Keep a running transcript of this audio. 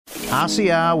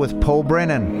RCR with Paul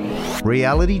Brennan,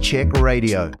 Reality Check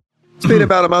Radio. It's been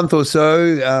about a month or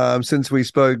so since we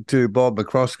spoke to Bob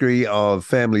McCoskrie of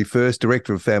Family First,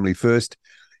 Director of Family First,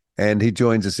 and he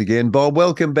joins us again. Bob,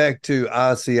 welcome back to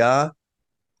RCR.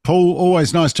 Paul,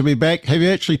 always nice to be back. Have you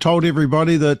actually told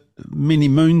everybody that many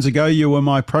moons ago you were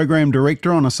my program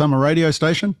director on a summer radio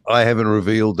station? I haven't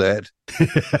revealed that.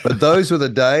 But those were the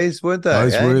days, weren't they?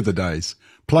 Those were the days.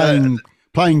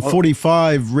 Playing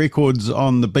 45 records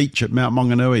on the beach at Mount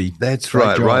Maunganui. That's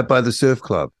great job. Right by the surf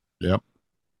club. Yep.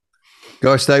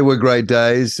 Gosh, they were great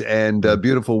days and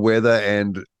beautiful weather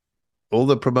and all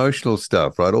the promotional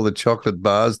stuff, right? All the chocolate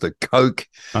bars, the Coke.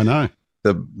 I know.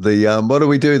 The what do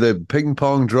we do? The ping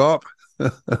pong drop.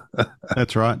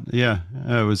 That's right. Yeah,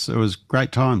 it was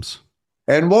great times.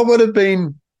 And what would have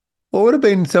been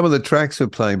some of the tracks we're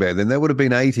playing back then? That would have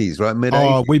been 80s, right? Mid-80s.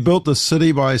 Oh, We Built the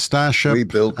City by Starship. We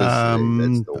Built the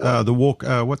City. That's the walk.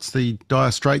 What's the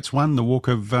Dire Straits one? The Walk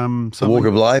of something. The Walk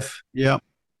of Life. Yep.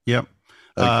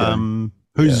 Okay.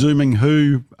 Who's Zooming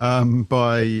Who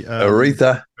by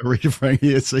Aretha. Aretha,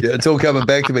 yes. Yeah, it's all coming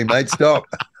back to me, mate. Stop.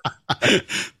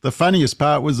 The funniest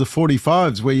part was the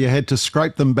 45s where you had to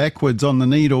scrape them backwards on the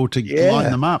needle to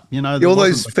line them up. You know, all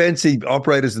those fancy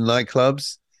operators in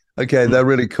nightclubs. Okay, they're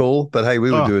really cool, but hey,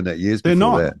 we were doing that years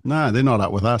before that. No, they're not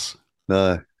up with us.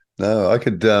 No, I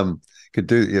could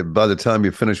do. By the time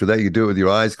you finish with that, you do it with your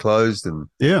eyes closed and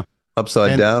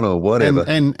upside down or whatever.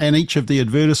 And each of the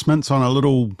advertisements on a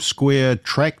little square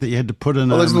track that you had to put in.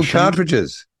 Those little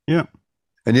cartridges. Yeah,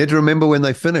 and you had to remember when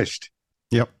they finished.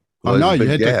 Yep. I know you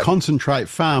had to concentrate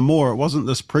far more. It wasn't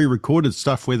this pre-recorded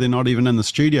stuff where they're not even in the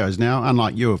studios now,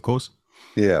 unlike you, of course.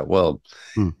 Yeah, well,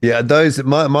 those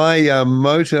my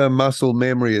motor muscle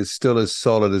memory is still as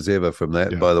solid as ever from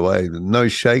that. Yeah. By the way, no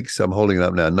shakes. I'm holding it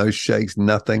up now. No shakes,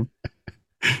 nothing.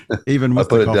 Even with I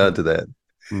put it down to that.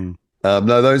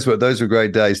 No, those were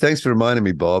great days. Thanks for reminding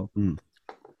me, Bob.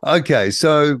 Okay,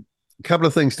 so a couple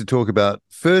of things to talk about.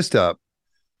 First up,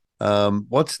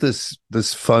 what's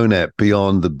this phone app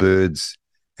Beyond the Birds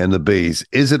and the Bees?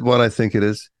 Is it what I think it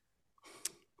is?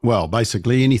 Well,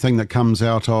 basically anything that comes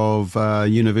out of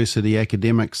university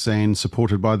academics and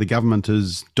supported by the government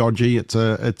is dodgy. It's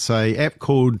a app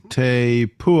called Te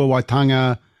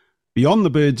Puawaitanga Beyond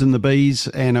the Birds and the Bees,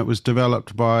 and it was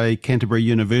developed by Canterbury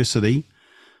University.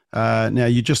 Now,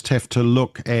 you just have to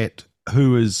look at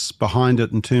who is behind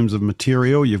it in terms of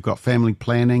material. You've got Family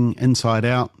Planning, Inside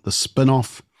Out, the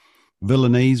spin-off,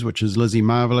 Villainese, which is Lizzie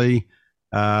Marvelly,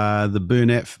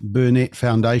 the Burnett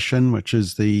Foundation, which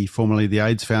is formerly the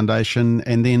AIDS Foundation,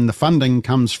 and then the funding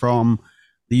comes from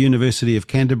the University of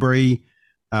Canterbury,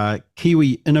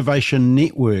 Kiwi Innovation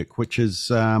Network, which is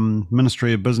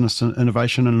Ministry of Business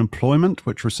Innovation and Employment,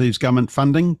 which receives government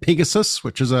funding, Pegasus,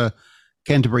 which is a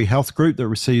Canterbury health group that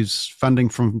receives funding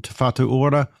from Te Whatu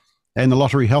Ora, and the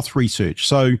Lottery Health Research.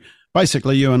 So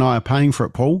basically you and I are paying for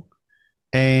it, Paul,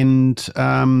 and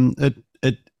it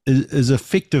is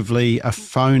effectively a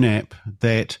phone app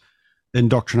that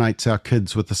indoctrinates our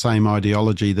kids with the same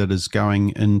ideology that is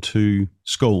going into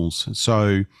schools.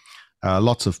 So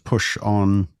lots of push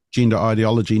on gender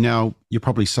ideology. Now, you're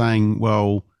probably saying,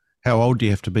 well, how old do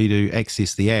you have to be to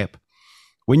access the app?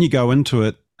 When you go into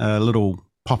it, a little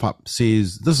pop-up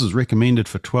says, this is recommended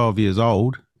for 12 years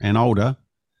old and older.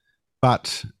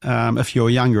 But if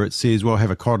you're younger, it says, well,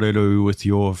 have a kōrero with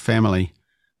your family.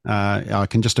 I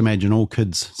can just imagine all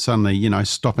kids suddenly,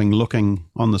 stopping looking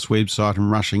on this website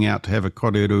and rushing out to have a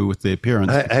kōrero with their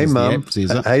parents. Hey, Mum.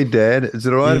 Hey, Dad. Is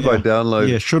it all right if I download?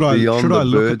 Yeah. Should I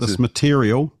look at this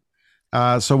material?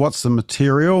 So what's the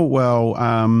material?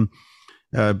 Well,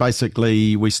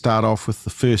 basically, we start off with the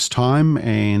first time,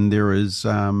 and there is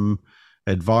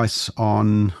advice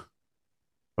on.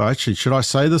 Well, actually, should I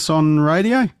say this on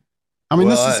radio? I mean,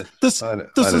 this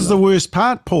is the worst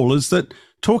part, Paul. Is that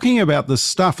talking about this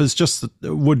stuff is just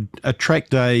would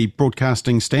attract a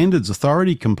Broadcasting Standards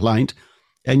Authority complaint,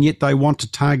 and yet they want to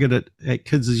target it at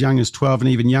kids as young as 12 and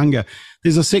even younger.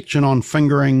 There's a section on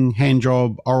fingering, hand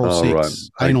job, oral sex,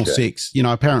 anal sex.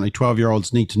 Apparently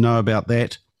 12-year-olds need to know about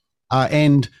that.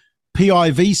 And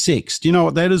PIV sex. Do you know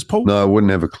what that is, Paul? No, I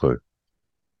wouldn't have a clue.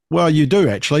 Well, you do,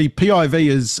 actually. PIV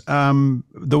is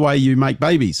the way you make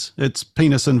babies. It's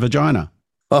penis and vagina.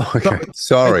 Oh, okay.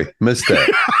 Sorry, missed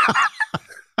that.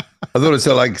 I thought it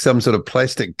sounded like some sort of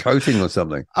plastic coating or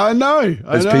something. I know.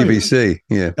 It's PVC,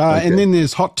 yeah. Okay. And then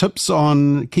there's hot tips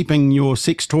on keeping your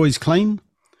sex toys clean.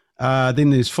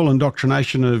 Then there's full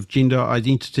indoctrination of gender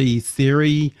identity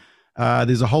theory.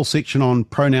 There's a whole section on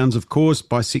pronouns, of course,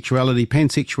 bisexuality,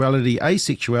 pansexuality,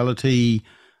 asexuality,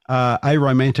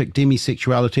 aromantic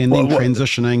demisexuality, and then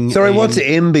transitioning. Sorry, what's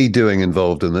MB doing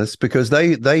involved in this? Because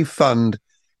they funded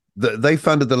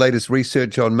the latest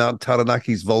research on Mount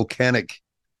Taranaki's volcanic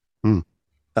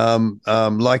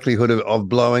likelihood of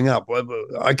blowing up.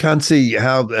 I can't see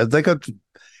how are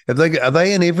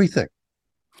they in everything?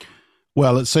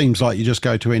 Well, it seems like you just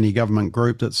go to any government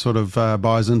group that sort of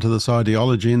buys into this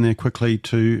ideology, and they're quick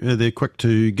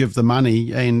to give the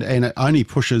money, and it only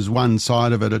pushes one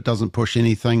side of it. It doesn't push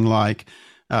anything like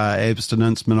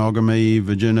abstinence, monogamy,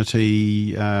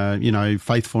 virginity,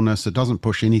 faithfulness. It doesn't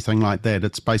push anything like that.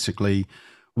 It's basically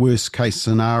worst case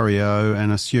scenario,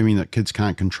 and assuming that kids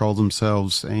can't control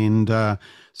themselves, and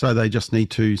so they just need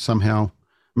to somehow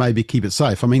maybe keep it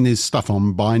safe. I mean, there's stuff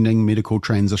on binding, medical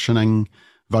transitioning,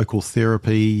 vocal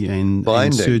therapy, and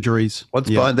surgeries. What's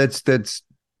bind? That's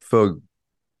for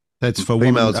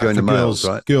females going to males,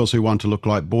 right? Girls who want to look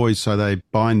like boys, so they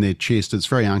bind their chest. It's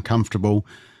very uncomfortable.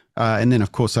 And then,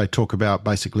 of course, they talk about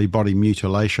basically body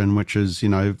mutilation, which is,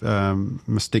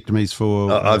 mastectomies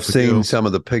for I've for seen girls. some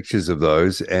of the pictures of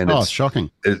those, and it's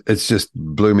shocking. It's just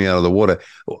blew me out of the water.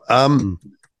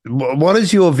 What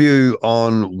is your view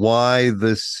on why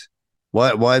there's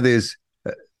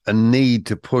a need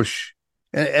to push?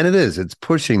 And it's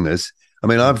pushing this. I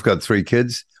mean, I've got 3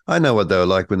 kids. I know what they were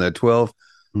like when they're 12.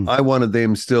 I wanted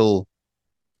them still,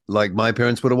 like my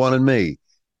parents would have wanted me,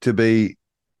 to be,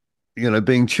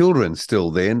 being children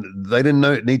still then. They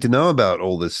didn't need to know about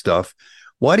all this stuff.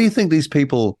 Why do you think these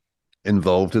people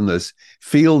involved in this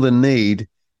feel the need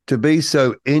to be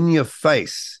so in your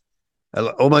face,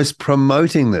 almost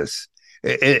promoting this?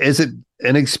 Is it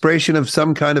an expression of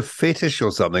some kind of fetish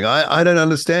or something? I don't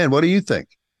understand. What do you think?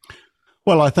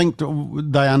 Well, I think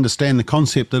they understand the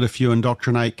concept that if you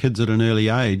indoctrinate kids at an early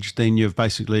age, then you've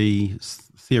basically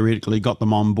theoretically got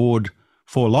them on board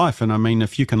for life. And I mean,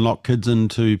 if you can lock kids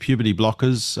into puberty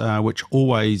blockers, which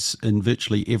always in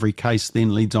virtually every case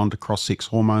then leads on to cross-sex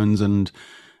hormones and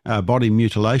body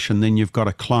mutilation, then you've got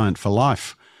a client for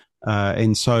life.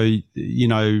 And so,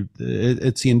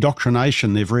 it's the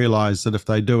indoctrination. They've realized that if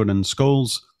they do it in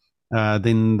schools,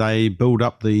 then they build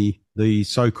up the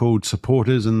so-called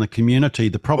supporters in the community.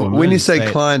 The problem when is you say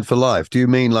that, client for life, do you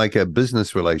mean like a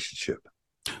business relationship?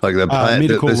 Like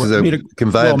this is a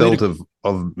conveyor belt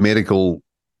of medical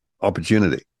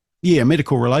opportunity. Yeah,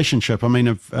 medical relationship. I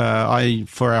mean,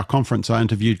 for our conference, I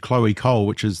interviewed Chloe Cole,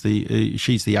 which is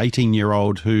she's the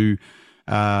 18-year-old who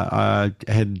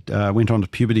went on to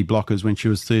puberty blockers when she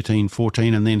was 13,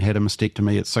 14, and then had a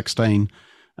mastectomy at 16.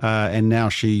 And now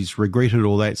she's regretted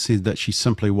all that, said that she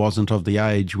simply wasn't of the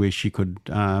age where she could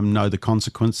know the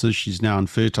consequences. She's now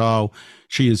infertile.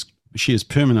 She is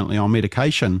permanently on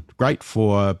medication, great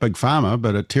for Big Pharma,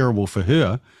 but terrible for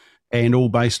her, and all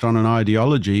based on an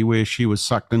ideology where she was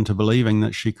sucked into believing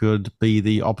that she could be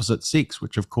the opposite sex,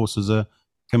 which of course is a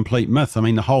complete myth. I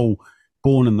mean, the whole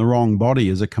born in the wrong body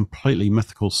is a completely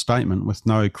mythical statement with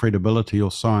no credibility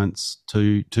or science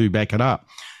to back it up.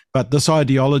 But this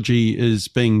ideology is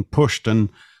being pushed, and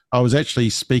I was actually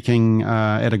speaking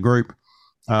at a group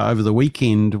over the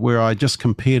weekend where I just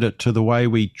compared it to the way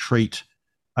we treat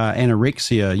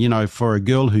anorexia. For a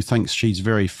girl who thinks she's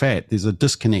very fat, there's a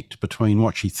disconnect between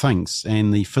what she thinks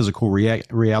and the physical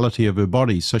reality of her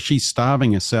body. So she's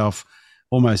starving herself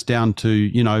almost down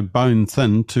to, bone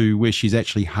thin, to where she's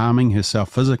actually harming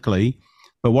herself physically.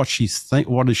 But what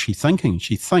is she thinking?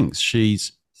 She thinks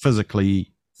she's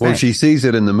physically fat. Well, she sees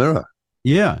it in the mirror.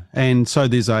 Yeah, and so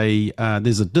there's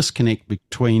a disconnect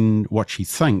between what she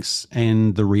thinks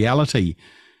and the reality.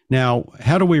 Now,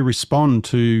 how do we respond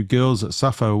to girls that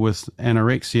suffer with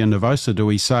anorexia nervosa? Do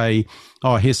we say,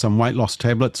 "Oh, here's some weight loss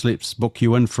tablets. Let's book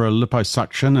you in for a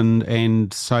liposuction,"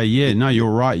 and say, "Yeah, no, you're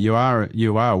right. You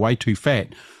are way too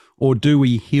fat," or do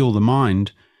we heal the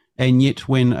mind? And yet,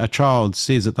 when a child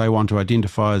says that they want to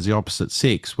identify as the opposite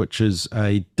sex, which is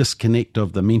a disconnect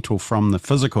of the mental from the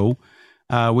physical,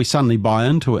 we suddenly buy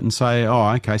into it and say,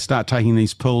 "Oh, okay, start taking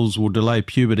these pills, will delay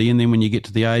puberty, and then when you get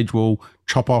to the age, we'll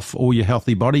chop off all your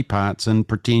healthy body parts and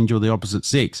pretend you're the opposite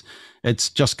sex." It's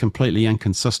just completely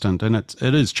inconsistent, and it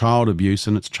is child abuse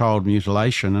and it's child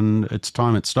mutilation, and it's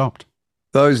time it stopped.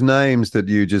 Those names that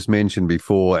you just mentioned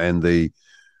before and the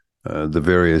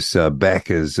various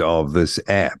backers of this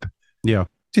app. Yeah.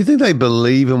 Do you think they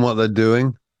believe in what they're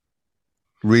doing?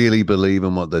 Really believe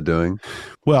in what they're doing?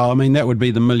 Well, I mean, that would be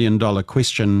the million-dollar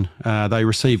question. They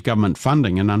receive government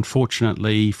funding, and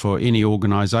unfortunately for any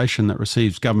organisation that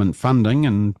receives government funding,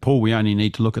 and Paul, we only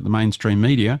need to look at the mainstream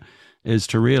media, is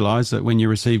to realise that when you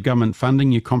receive government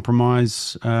funding, you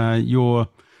compromise your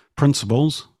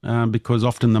principles because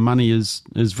often the money is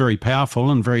very powerful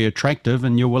and very attractive,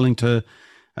 and you're willing to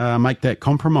make that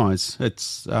compromise.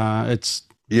 It's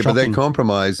Yeah, shocking. but that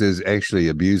compromise is actually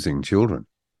abusing children.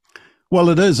 Well,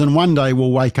 it is, and one day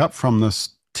we'll wake up from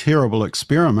this terrible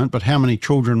experiment, but how many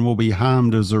children will be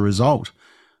harmed as a result?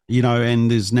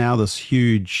 And there's now this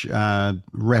huge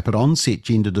rapid onset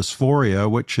gender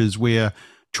dysphoria, which is where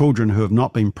children who have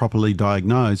not been properly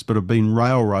diagnosed but have been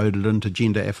railroaded into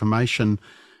gender affirmation,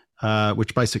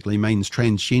 which basically means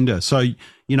transgender. So,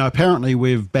 apparently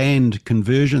we've banned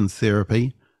conversion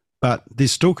therapy, but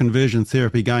there's still conversion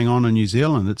therapy going on in New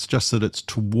Zealand. It's just that it's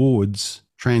towards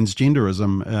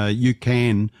transgenderism. You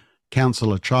can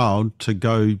counsel a child to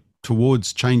go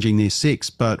towards changing their sex,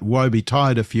 but woe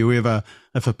betide if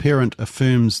a parent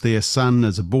affirms their son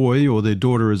as a boy or their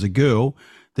daughter as a girl,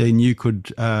 then you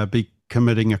could be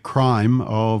committing a crime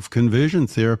of conversion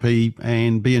therapy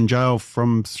and be in jail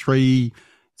from 3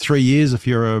 years if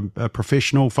you're a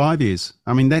professional, 5 years.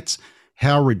 I mean, that's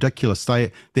how ridiculous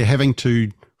they're having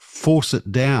to force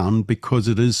it down because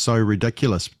it is so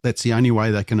ridiculous. That's the only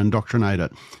way they can indoctrinate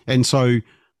it. And so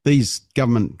these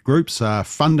government groups are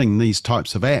funding these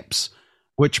types of apps,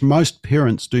 which most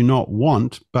parents do not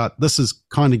want. But this is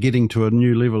kind of getting to a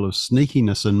new level of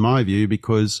sneakiness in my view,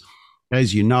 because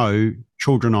as you know,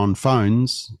 children on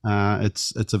phones,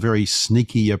 it's a very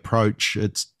sneaky approach.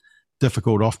 It's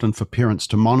difficult often for parents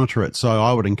to monitor it. So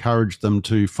I would encourage them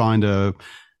to find a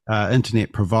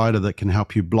internet provider that can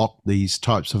help you block these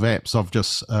types of apps. I've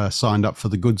just signed up for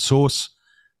the Good Source.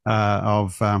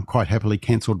 I've quite happily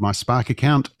cancelled my Spark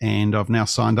account, and I've now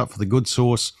signed up for the Good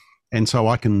Source. And so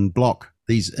I can block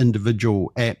these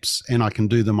individual apps, and I can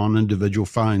do them on individual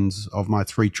phones of my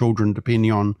 3 children,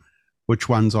 depending on which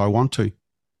ones I want to.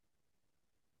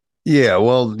 Yeah,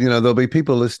 well, there'll be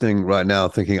people listening right now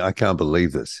thinking, I can't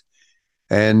believe this.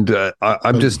 And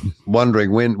I'm just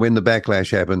wondering when the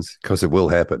backlash happens, because it will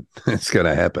happen. It's going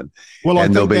to happen. Well, I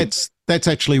think that's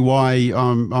actually why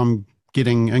I'm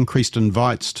getting increased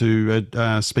invites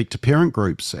to speak to parent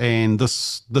groups. And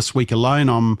this week alone,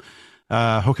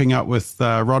 I'm hooking up with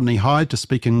Rodney Hyde to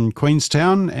speak in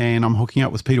Queenstown, and I'm hooking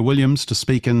up with Peter Williams to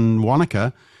speak in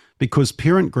Wanaka, because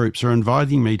parent groups are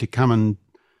inviting me to come and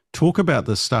talk about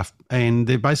this stuff. And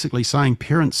they're basically saying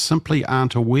parents simply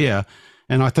aren't aware.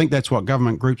 And I think that's what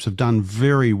government groups have done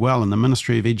very well in the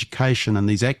Ministry of Education and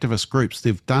these activist groups.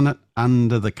 They've done it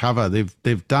under the cover.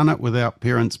 They've done it without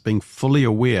parents being fully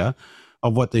aware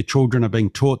of what their children are being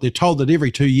taught. They're told that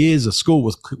every 2 years a school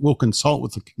will consult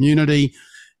with the community.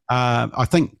 I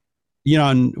think,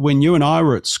 when you and I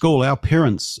were at school, our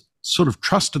parents sort of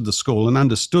trusted the school and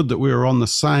understood that we were on the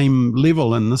same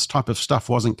level and this type of stuff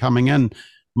wasn't coming in.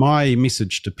 My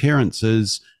message to parents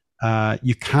is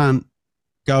you can't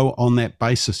go on that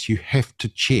basis. You have to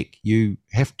check. You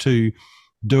have to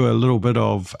do a little bit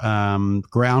of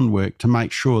groundwork to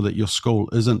make sure that your school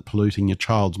isn't polluting your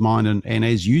child's mind and,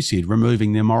 as you said,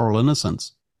 removing their moral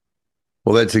innocence.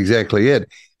 Well, that's exactly it.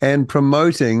 And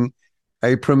promoting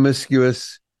a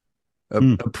promiscuous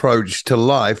approach to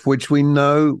life, which we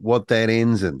know what that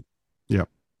ends in.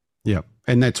 Yeah.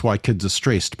 And that's why kids are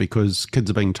stressed, because kids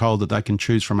are being told that they can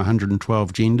choose from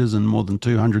 112 genders and more than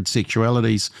 200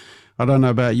 sexualities. I don't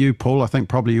know about you, Paul. I think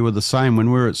probably you were the same.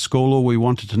 When we were at school, all we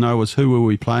wanted to know was who were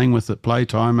we playing with at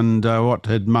playtime and what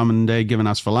had mum and dad given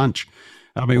us for lunch.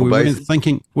 I mean, we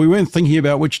weren't thinking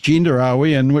about which gender are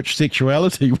we and which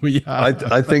sexuality we are.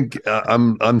 I think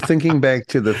I'm thinking back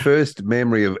to the first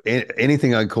memory of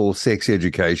anything I call sex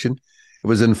education. It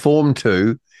was in Form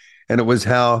 2, and it was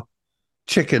how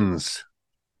chickens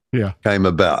came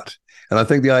about. And I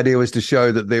think the idea was to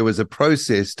show that there was a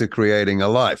process to creating a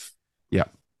life. Yeah.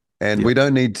 And we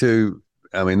don't need to,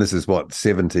 I mean, this is what,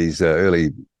 70s,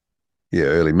 early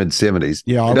mid-70s.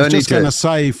 Yeah, I was just going to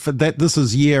say that this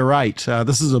is year 8.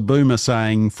 This is a boomer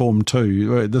saying Form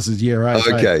 2. This is year 8.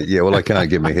 Okay, yeah, well, I can't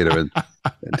get my head around it.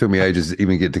 It took me ages to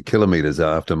even get to kilometres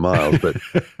after miles. But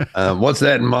what's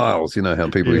that in miles? You know how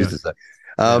people used to say.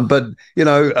 But,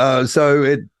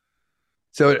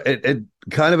 so it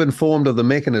kind of informed of the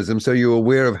mechanism, so you're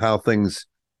aware of how things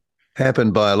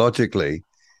happen biologically.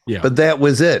 Yeah. But that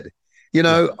was it.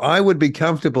 I would be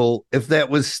comfortable if that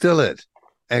was still it,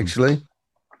 actually.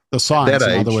 The science,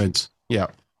 in other words. Yeah.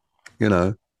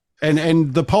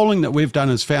 And the polling that we've done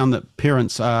has found that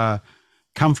parents are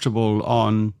comfortable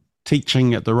on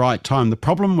teaching at the right time. The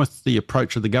problem with the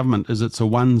approach of the government is it's a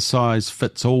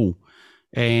one-size-fits-all,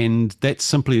 and that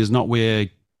simply is not where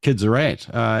kids are at.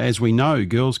 As we know,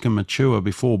 girls can mature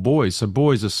before boys, so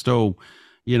boys are still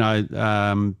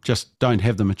just don't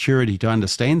have the maturity to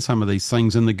understand some of these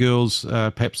things, and the girls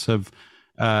perhaps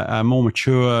are more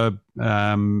mature,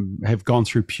 have gone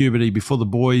through puberty before the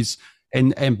boys,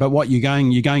 But what you're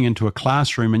going into a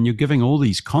classroom and you're giving all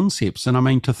these concepts. And I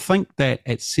mean, to think that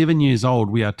at 7 years old,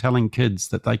 we are telling kids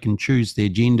that they can choose their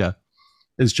gender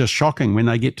is just shocking. When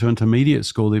they get to intermediate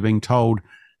school, they're being told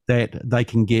that they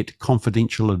can get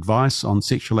confidential advice on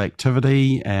sexual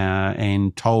activity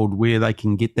and told where they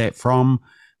can get that from.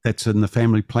 That's in the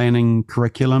family planning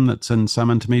curriculum that's in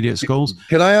some intermediate schools.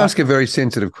 Can I ask a very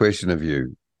sensitive question of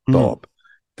you, Bob?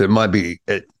 That might be,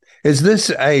 is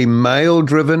this a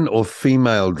male-driven or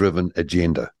female-driven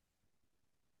agenda?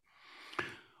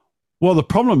 Well, the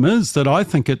problem is that I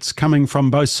think it's coming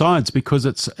from both sides because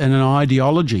it's an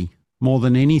ideology more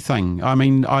than anything. I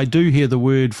mean, I do hear the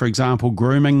word, for example,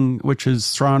 grooming, which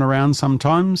is thrown around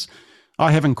sometimes.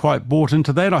 I haven't quite bought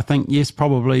into that. I think, yes,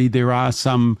 probably there are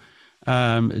some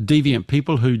deviant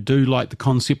people who do like the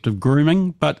concept of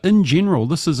grooming, but in general,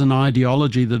 this is an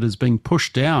ideology that is being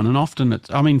pushed down, and often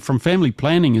from family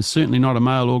planning is certainly not a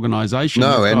male organisation.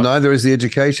 No, and neither is the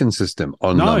education system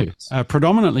on numbers.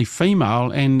 Predominantly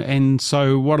female, and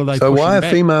so what are they? So why are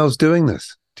back? Females doing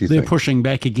this? They're pushing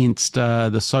back against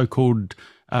the so-called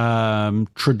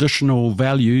traditional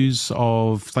values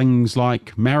of things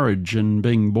like marriage and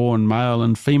being born male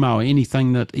and female,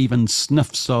 anything that even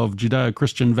sniffs of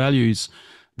Judeo-Christian values.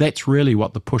 That's really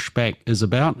what the pushback is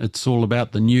about. It's all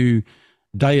about the new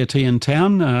deity in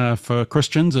town. For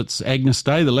Christians, it's Agnus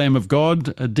Dei, the Lamb of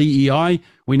God, DEI.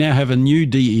 We now have a new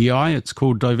DEI. It's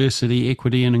called Diversity,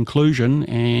 Equity and Inclusion,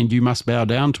 and you must bow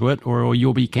down to it or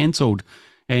you'll be cancelled.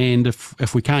 And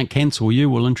if we can't cancel you,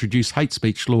 we'll introduce hate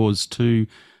speech laws to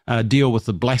deal with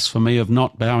the blasphemy of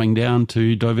not bowing down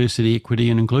to diversity, equity,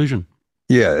 and inclusion.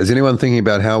 Yeah. Is anyone thinking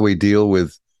about how we deal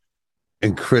with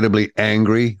incredibly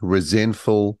angry,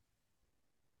 resentful,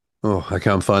 I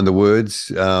can't find the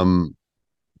words,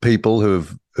 people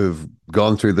who've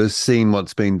gone through this, seen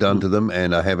what's been done to them,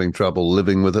 and are having trouble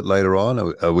living with it later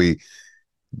on?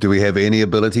 Do we have any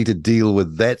ability to deal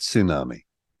with that tsunami?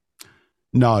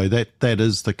 No, that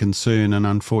is the concern, and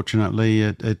unfortunately,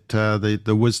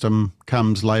 the wisdom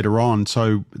comes later on.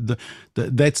 So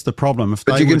that's the problem.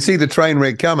 But you can see the train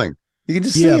wreck coming. You can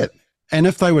just see it. And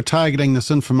if they were targeting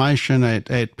this information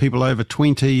at people over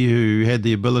 20 who had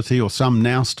the ability, or some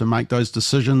nous, to make those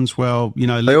decisions, well,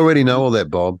 they already know all that,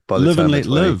 Bob. By the live time and let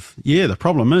live. Yeah, the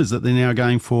problem is that they're now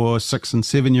going for 6 and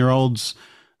 7 year olds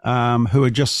who are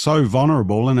just so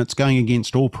vulnerable, and it's going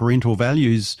against all parental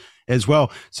values as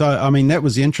well. So, I mean, that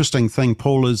was the interesting thing,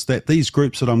 Paul, is that these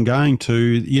groups that I'm going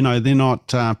to, they're not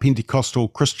Pentecostal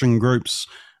Christian groups.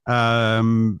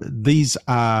 These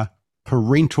are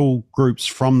parental groups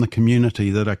from the community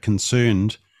that are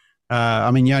concerned.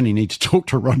 I mean, you only need to talk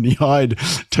to Rodney Hyde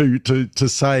to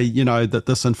say, that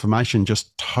this information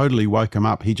just totally woke him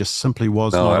up. He just simply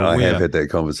was not aware. I have had that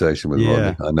conversation with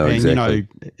Rodney. I know exactly.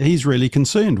 He's really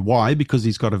concerned. Why? Because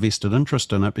he's got a vested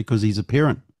interest in it, because he's a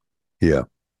parent. Yeah.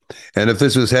 And if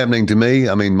this was happening to me,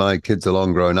 I mean, my kids are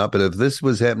long grown up, but if this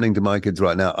was happening to my kids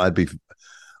right now, I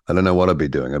don't know what I'd be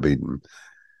doing.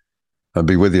 I'd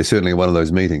be with you certainly in one of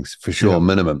those meetings for sure,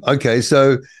 minimum. Okay,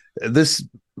 so this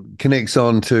connects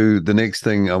on to the next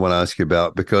thing I want to ask you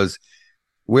about, because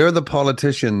where are the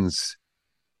politicians?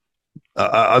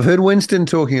 I've heard Winston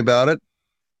talking about it.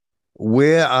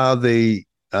 Where are the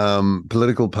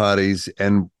political parties?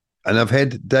 And I've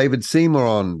had David Seymour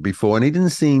on before, and he didn't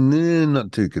seem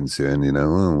not too concerned,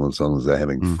 as long as they're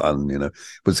having fun,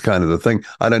 was kind of the thing.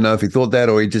 I don't know if he thought that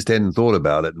or he just hadn't thought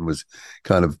about it and was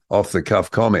kind of off the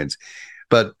cuff comments.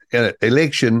 But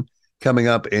election coming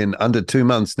up in under 2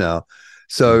 months now.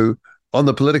 So on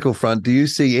the political front, do you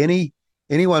see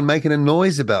anyone making a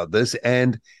noise about this?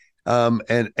 And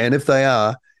if they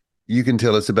are, you can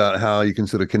tell us about how you can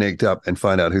sort of connect up and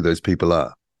find out who those people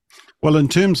are. Well, in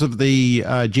terms of the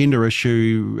gender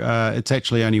issue, it's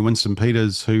actually only Winston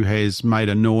Peters who has made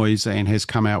a noise and has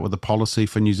come out with a policy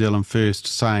for New Zealand First,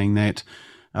 saying that,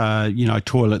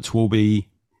 toilets will be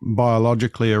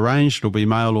biologically arranged. It'll be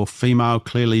male or female,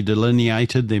 clearly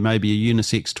delineated. There may be a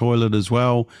unisex toilet as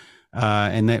well,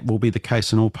 and that will be the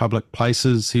case in all public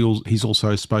places. He's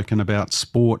also spoken about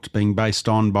sport being based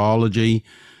on biology,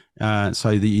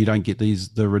 so that you don't get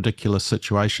the ridiculous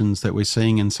situations that we're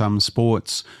seeing in some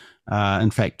sports.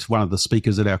 In fact, one of the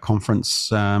speakers at our conference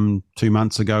 2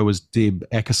 months ago was Deb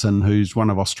Ackerson, who's one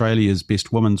of Australia's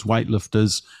best women's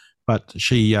weightlifters, but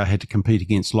she had to compete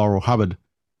against Laurel Hubbard,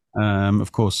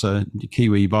 of course, a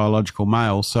Kiwi biological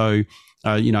male. So,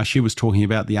 she was talking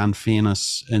about the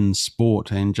unfairness in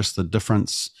sport and just the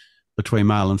difference between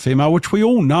male and female, which we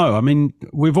all know. I mean,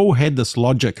 we've all had this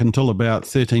logic until about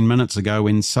 13 minutes ago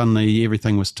when suddenly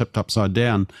everything was tipped upside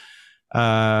down.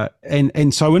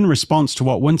 And so in response to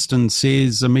what Winston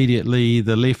says, immediately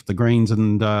the left, the Greens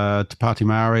and Te Pāti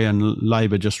Māori and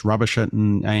Labour just rubbish it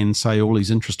and say all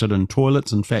he's interested in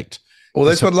toilets. In fact, well,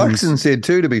 that's what Luxon said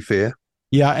too, to be fair.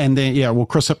 Yeah, and then well,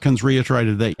 Chris Hipkins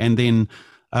reiterated that, and then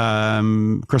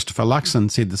Christopher Luxon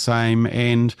said the same,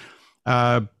 and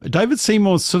David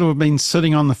Seymour's sort of been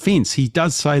sitting on the fence. He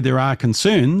does say there are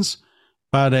concerns,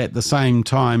 but at the same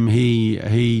time,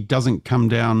 he doesn't come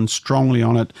down strongly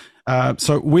on it.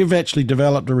 So we've actually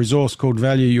developed a resource called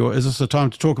Value Your... Is this the time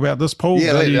to talk about this, Paul?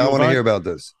 Yeah, I want to hear about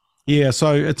this. Yeah,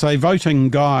 so it's a voting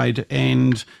guide,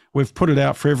 and we've put it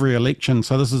out for every election.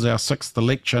 So this is our 6th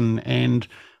election, and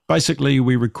basically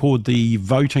we record the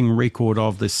voting record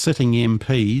of the sitting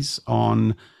MPs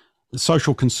on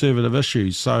social conservative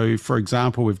issues. So, for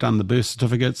example, we've done the birth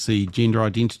certificates, the gender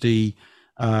identity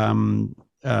in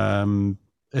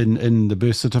the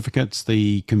birth certificates,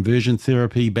 the conversion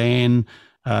therapy ban,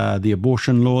 the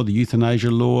abortion law, the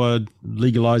euthanasia law,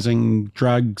 legalizing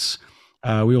drugs.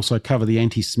 We also cover the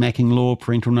anti-smacking law,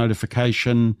 parental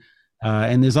notification,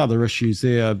 and there's other issues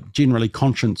there, generally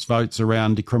conscience votes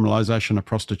around decriminalisation of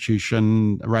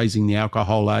prostitution, raising the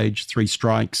alcohol age, 3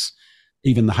 strikes,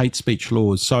 even the hate speech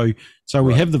laws. So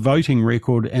we have the voting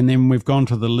record, and then we've gone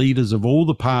to the leaders of all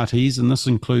the parties, and this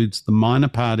includes the minor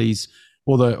parties,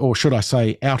 or should I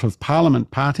say out of parliament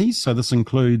parties. So this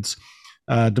includes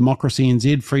Democracy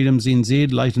NZ, Freedoms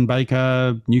NZ, Leighton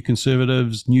Baker, New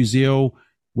Conservatives, New Zealand.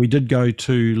 We did go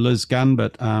to Liz Gunn,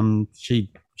 but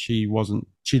she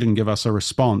didn't give us a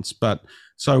response. But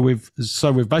so we've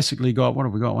basically got, what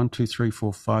have we got? 1, 2, 3,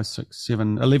 4, 5, 6,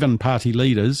 7, 11 party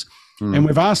leaders, and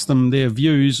we've asked them their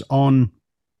views on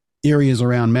areas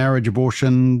around marriage,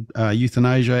 abortion,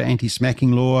 euthanasia,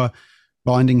 anti-smacking law,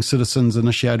 binding citizens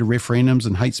initiated referendums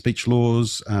and hate speech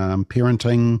laws,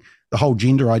 parenting, the whole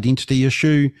gender identity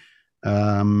issue,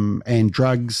 and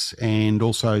drugs, and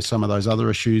also some of those other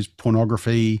issues,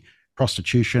 pornography,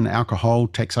 prostitution, alcohol,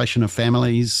 taxation of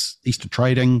families, Easter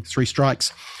trading, 3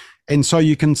 strikes. And so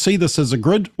you can see this as a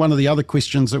grid. One of the other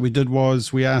questions that we did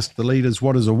was we asked the leaders,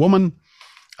 what is a woman?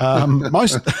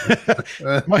 Most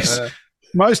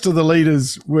of the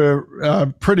leaders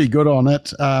were pretty good on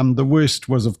it. The worst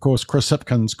was, of course, Chris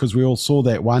Hipkins, because we all saw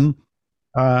that one.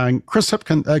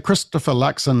 Christopher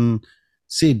Luxon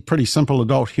said pretty simple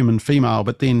adult human female,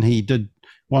 but then he did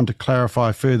want to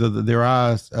clarify further that there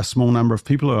are a small number of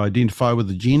people who identify with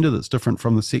a gender that's different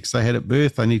from the sex they had at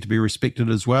birth. They need to be respected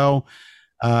as well.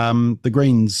 The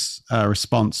Greens'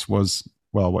 response was,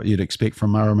 well, what you'd expect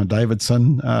from Marama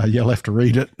Davidson. You'll have to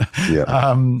read it.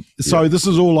 Yeah. This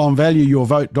is all on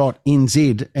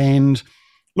valueyourvote.nz. And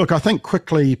look, I think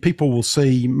quickly people will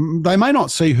see, they may not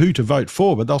see who to vote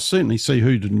for, but they'll certainly see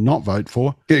who to not vote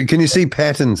for. Can you see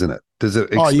patterns in it? Does it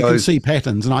expose? You can see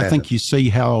patterns. And I think you see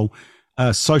how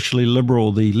socially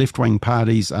liberal the left-wing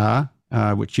parties are,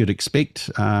 which you'd expect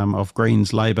of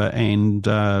Greens, Labour and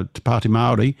Te Pāti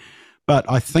Māori. But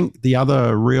I think the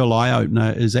other real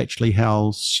eye-opener is actually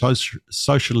how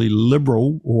socially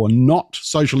liberal or not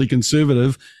socially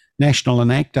conservative National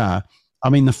and ACT are. I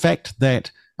mean, the fact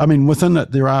that, within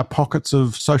it there are pockets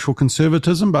of social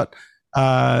conservatism, but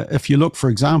if you look, for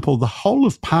example, the whole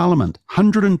of Parliament,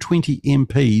 120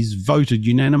 MPs voted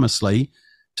unanimously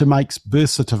to make birth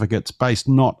certificates based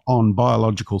not on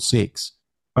biological sex,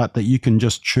 but that you can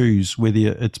just choose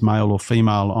whether it's male or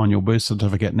female on your birth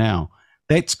certificate now.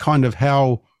 That's kind of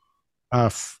how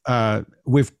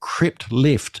we've crept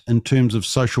left in terms of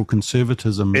social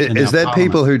conservatism. Is that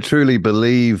people who truly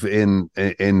believe in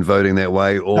voting that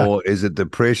way, or is it the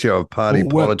pressure of party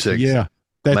politics? Yeah,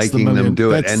 making them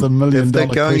do it. And if they're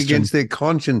going against their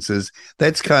consciences,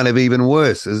 that's kind of even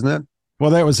worse, isn't it?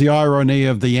 Well, that was the irony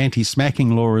of the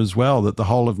anti-smacking law as well, that the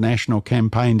whole of National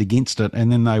campaigned against it,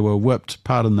 and then they were whipped,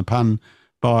 pardon the pun,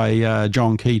 by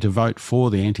John Key to vote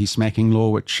for the anti-smacking law,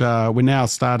 which we're now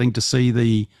starting to see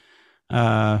the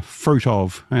fruit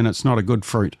of, and it's not a good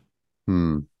fruit.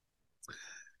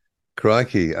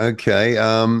 Crikey. Okay.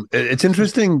 It's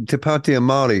interesting, Te Pāti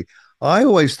Māori. I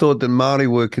always thought that Māori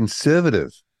were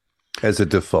conservative as a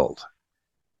default.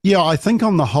 Yeah, I think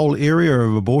on the whole area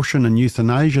of abortion and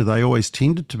euthanasia, they always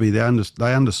tended to be.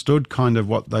 They understood kind of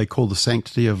what they call the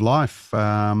sanctity of life.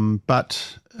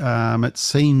 But it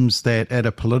seems that at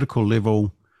a political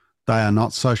level, they are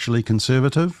not socially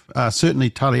conservative.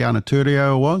 Certainly Tariana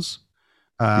Turio was.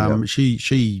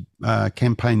 She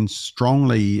campaigned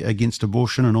strongly against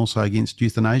abortion and also against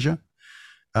euthanasia.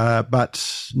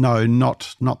 But no,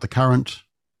 not the current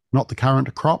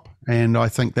crop. And I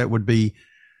think that would be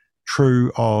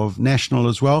true of National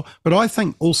as well. But I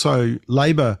think also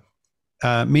Labour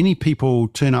many people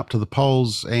turn up to the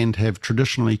polls and have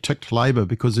traditionally ticked Labor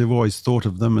because they've always thought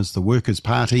of them as the Workers'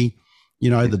 Party,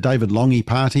 the David Lange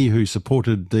Party, who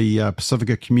supported the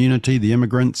Pacifica community, the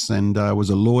immigrants, and was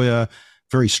a lawyer,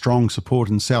 very strong support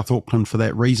in South Auckland for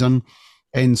that reason.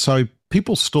 And so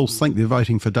people still think they're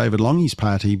voting for David Lange's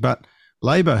party, but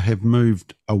Labor have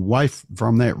moved away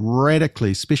from that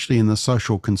radically, especially in the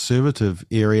social conservative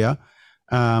area.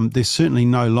 They're certainly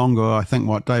no longer, I think,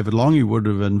 what David Lange would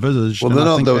have envisaged. Well,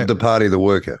 they're not the party of the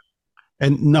worker.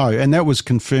 And that was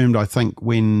confirmed, I think,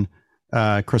 when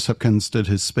Chris Hipkins did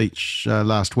his speech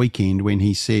last weekend, when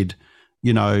he said,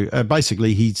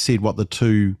 basically he said what the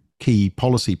two key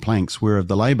policy planks were of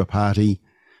the Labor Party,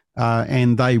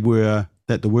 and they were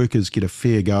that the workers get a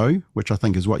fair go, which I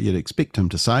think is what you'd expect him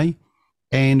to say,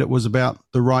 and it was about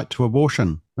the right to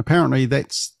abortion. Apparently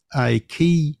that's a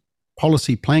key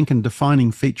policy plank and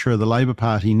defining feature of the Labor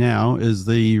Party now, is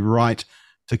the right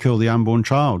to kill the unborn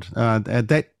child.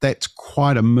 That's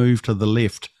quite a move to the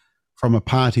left from a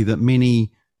party that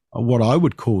many, what I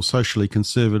would call socially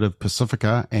conservative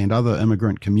Pacifica and other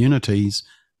immigrant communities,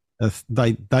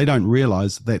 they don't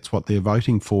realise that's what they're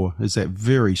voting for, is that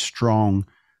very strong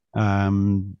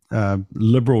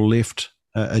liberal left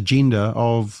agenda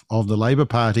of the Labor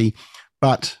Party.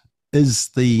 But is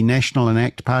the National and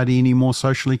ACT Party any more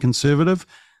socially conservative?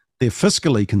 They're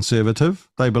fiscally conservative.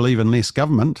 They believe in less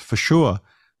government, for sure.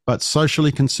 But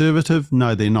socially conservative?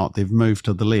 No, they're not. They've moved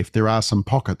to the left. There are some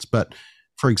pockets. But,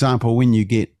 for example, when you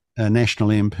get a National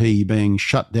MP being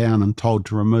shut down and told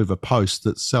to remove a post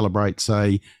that celebrates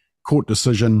a court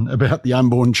decision about the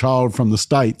unborn child from the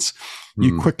States,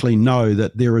 you quickly know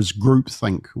that there is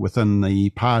groupthink within the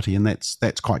party, and that's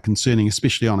quite concerning,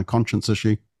 especially on a conscience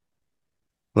issue.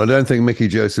 Well, I don't think Mickey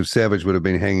Joseph Savage would have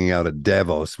been hanging out at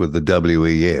Davos with the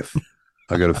WEF.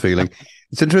 I got a feeling.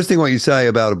 It's interesting what you say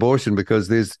about abortion, because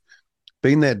there's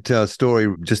been that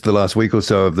story just the last week or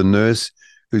so of the nurse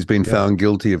who's been found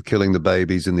guilty of killing the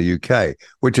babies in the UK,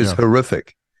 which is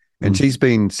horrific. And she's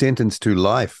been sentenced to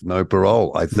life, no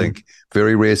parole, I think.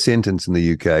 Very rare sentence in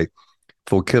the UK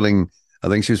for killing. I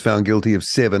think she was found guilty of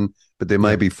 7, but there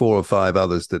may be 4 or 5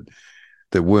 others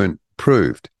that weren't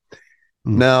proved.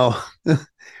 Now, this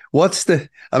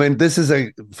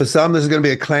is for some, this is going to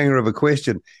be a clangor of a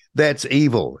question. That's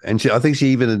evil. And I think she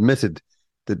even admitted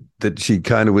that she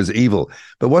kind of was evil.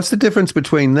 But what's the difference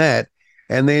between that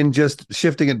and then just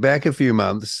shifting it back a few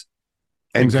months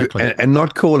and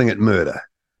not calling it murder?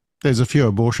 There's a few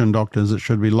abortion doctors that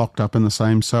should be locked up in the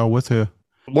same cell with her.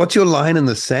 What's your line in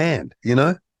the sand,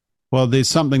 Well, there's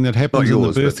something that happens in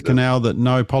the birth canal that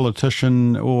no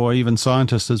politician or even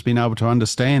scientist has been able to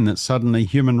understand, that suddenly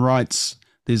human rights,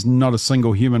 there's not a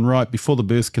single human right before the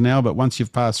birth canal, but once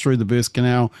you've passed through the birth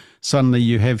canal, suddenly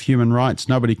you have human rights.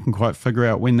 Nobody can quite figure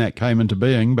out when that came into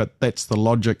being, but that's the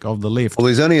logic of the left. Well,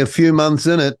 there's only a few months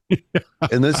in it,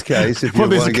 in this case. If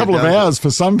there's a couple of hours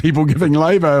for some people giving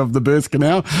labour of the birth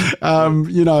canal.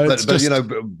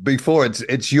 Before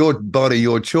it's your body,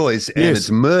 your choice, and it's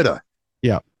murder.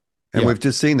 Yeah. And we've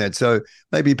just seen that. So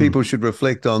maybe people should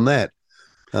reflect on that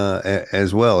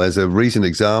as well, as a recent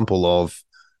example of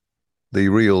the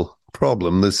real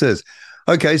problem this is.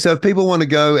 Okay, so if people want to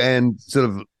go and sort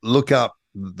of look up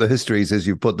the histories as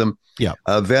you put them,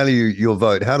 value your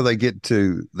vote, how do they get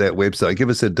to that website? Give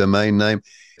us a domain name.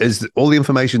 Is all the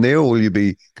information there, or will you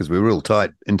be, because we're real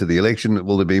tight into the election,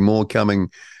 will there be more coming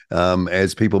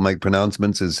as people make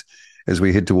pronouncements as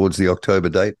we head towards the October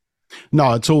date?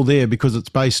 No, it's all there because it's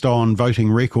based on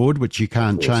voting record, which you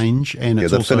can't change, and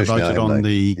it's also voted on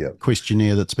the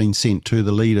questionnaire that's been sent to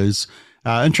the leaders.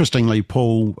 Interestingly,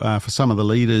 Paul, for some of the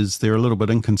leaders, they're a little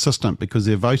bit inconsistent because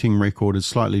their voting record is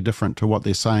slightly different to what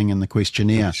they're saying in the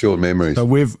questionnaire. Short memories. So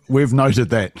we've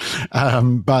noted that.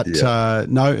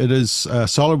 No, it is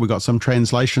solid. We've got some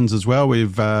translations as well. We've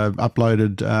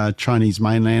uploaded Chinese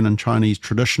mainland and Chinese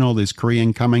traditional. There's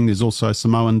Korean coming. There's also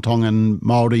Samoan, Tongan,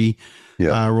 Māori.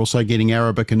 We're also getting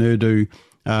Arabic and Urdu.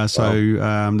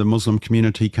 The Muslim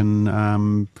community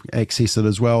can access it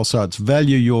as well. So it's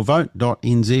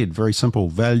valueyourvote.nz, very simple,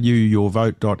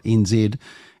 valueyourvote.nz,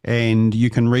 and you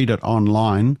can read it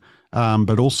online,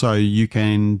 but also you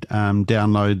can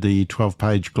download the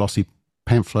 12-page glossy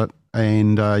pamphlet,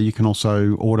 and you can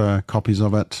also order copies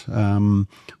of it,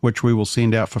 which we will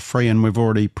send out for free, and we've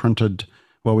already printed,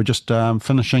 we're just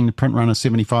finishing the print run of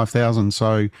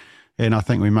 75,000, and I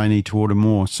think we may need to order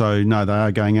more. So no, they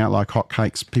are going out like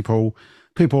hotcakes.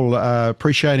 People are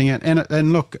appreciating it.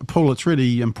 And look, Paul, it's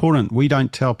really important. We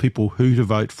don't tell people who to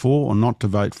vote for or not to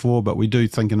vote for, but we do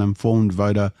think an informed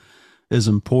voter is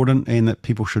important, and that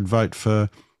people should vote for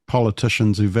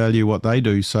politicians who value what they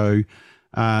do. So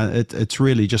It's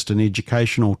really just an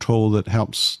educational tool that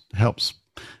helps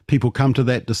people come to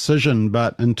that decision.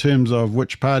 But in terms of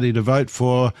which party to vote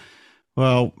for,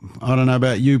 well, I don't know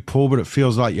about you, Paul, but it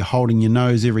feels like you're holding your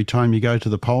nose every time you go to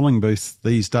the polling booth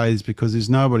these days, because there's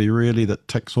nobody really that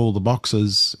ticks all the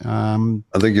boxes. I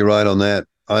think you're right on that.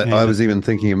 I was even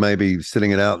thinking of maybe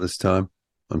sitting it out this time.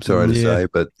 I'm sorry to say,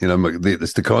 but,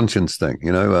 it's the conscience thing,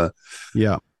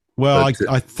 Yeah. Well,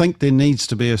 I think there needs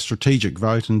to be a strategic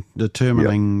vote in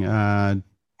determining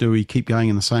do we keep going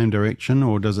in the same direction,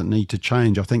 or does it need to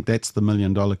change? I think that's the $1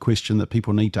 million question that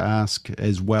people need to ask,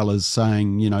 as well as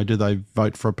saying, do they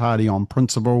vote for a party on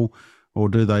principle, or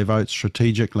do they vote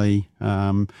strategically?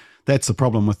 That's the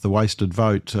problem with the wasted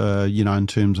vote, in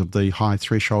terms of the high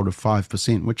threshold of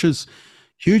 5%, which is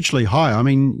hugely high. I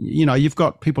mean, you've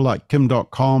got people like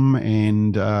Kim.com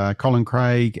and Colin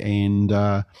Craig and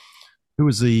who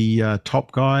was the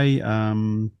top guy,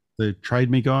 the Trade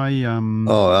Me guy?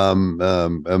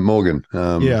 Morgan.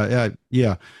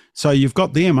 Yeah. So you've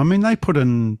got them. I mean, they put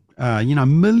in,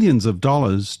 millions of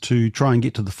dollars to try and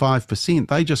get to the 5%.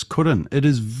 They just couldn't. It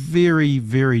is very,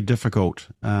 very difficult.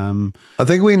 I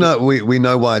think we know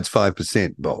why it's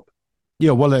 5%, Bob.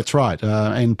 Yeah, well, that's right.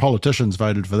 And politicians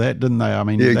voted for that, didn't they? I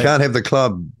mean, you can't have the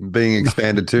club being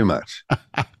expanded too much.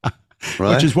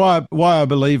 Right? Which is why I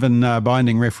believe in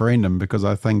binding referendum, because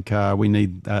I think we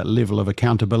need a level of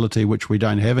accountability, which we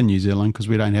don't have in New Zealand, because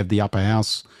we don't have the upper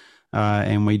house,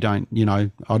 and we don't,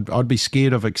 I'd be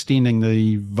scared of extending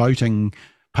the voting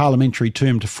parliamentary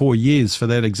term to 4 years for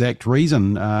that exact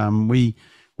reason. We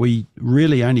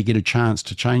really only get a chance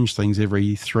to change things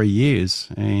every 3 years,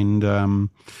 and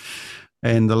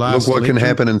the last look what can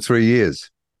happen in 3 years.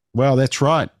 Well, that's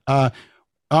right.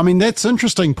 I mean, that's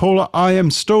interesting, Paul. I am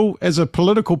still, as a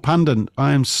political pundit,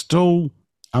 I am still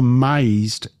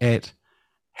amazed at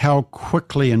how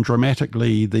quickly and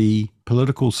dramatically the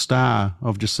political star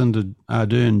of Jacinda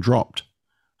Ardern dropped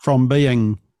from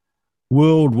being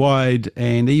worldwide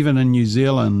and even in New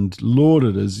Zealand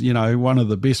lauded as, one of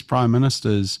the best prime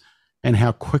ministers, and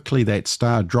how quickly that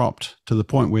star dropped to the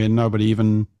point where nobody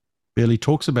even barely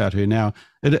talks about her now.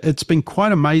 It's been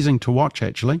quite amazing to watch,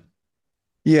 actually.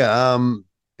 Yeah,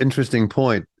 interesting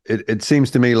point. It seems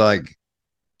to me like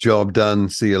job done,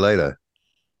 see you later.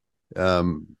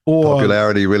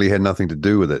 Popularity really had nothing to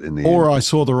do with it in the end. Or I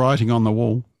saw the writing on the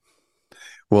wall.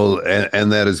 Well,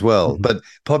 and that as well. But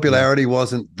popularity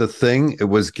wasn't the thing. It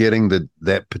was getting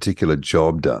that particular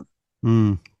job done.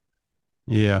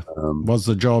 Yeah. Was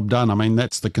the job done? I mean,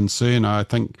 that's the concern. I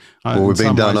think we've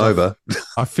been done over.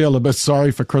 I feel a bit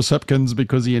sorry for Chris Hipkins,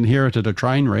 because he inherited a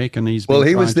train wreck, and he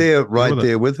was there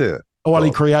with her. Well,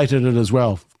 he created it as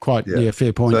well.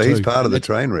 Fair point. So he's part of the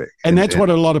train wreck. And that's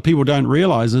what a lot of people don't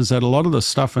realise, is that a lot of the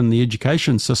stuff in the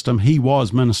education system, he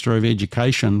was Minister of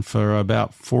Education for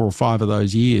about 4 or 5 of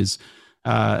those years,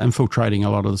 infiltrating a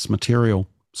lot of this material.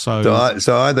 So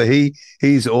either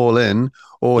he's all in,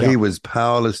 or he was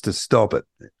powerless to stop it.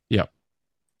 Yeah.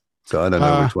 So I don't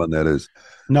know which one that is.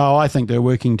 No, I think they're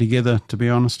working together, to be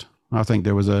honest. I think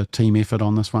there was a team effort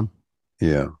on this one.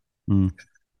 Yeah.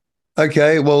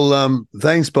 Okay, well,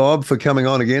 thanks, Bob, for coming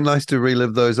on again. Nice to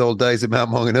relive those old days at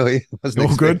Mount Maunganui. Wasn't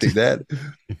expecting that.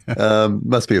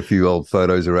 Must be a few old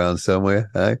photos around somewhere,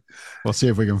 eh? We'll see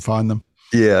if we can find them.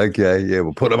 Yeah, okay. Yeah,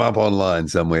 we'll put them up online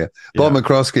somewhere. Yeah. Bob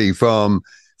McCroskey from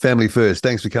Family First.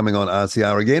 Thanks for coming on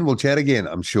RCR again. We'll chat again,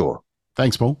 I'm sure.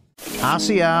 Thanks, Paul.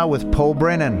 RCR with Paul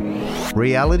Brennan.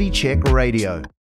 Reality Check Radio.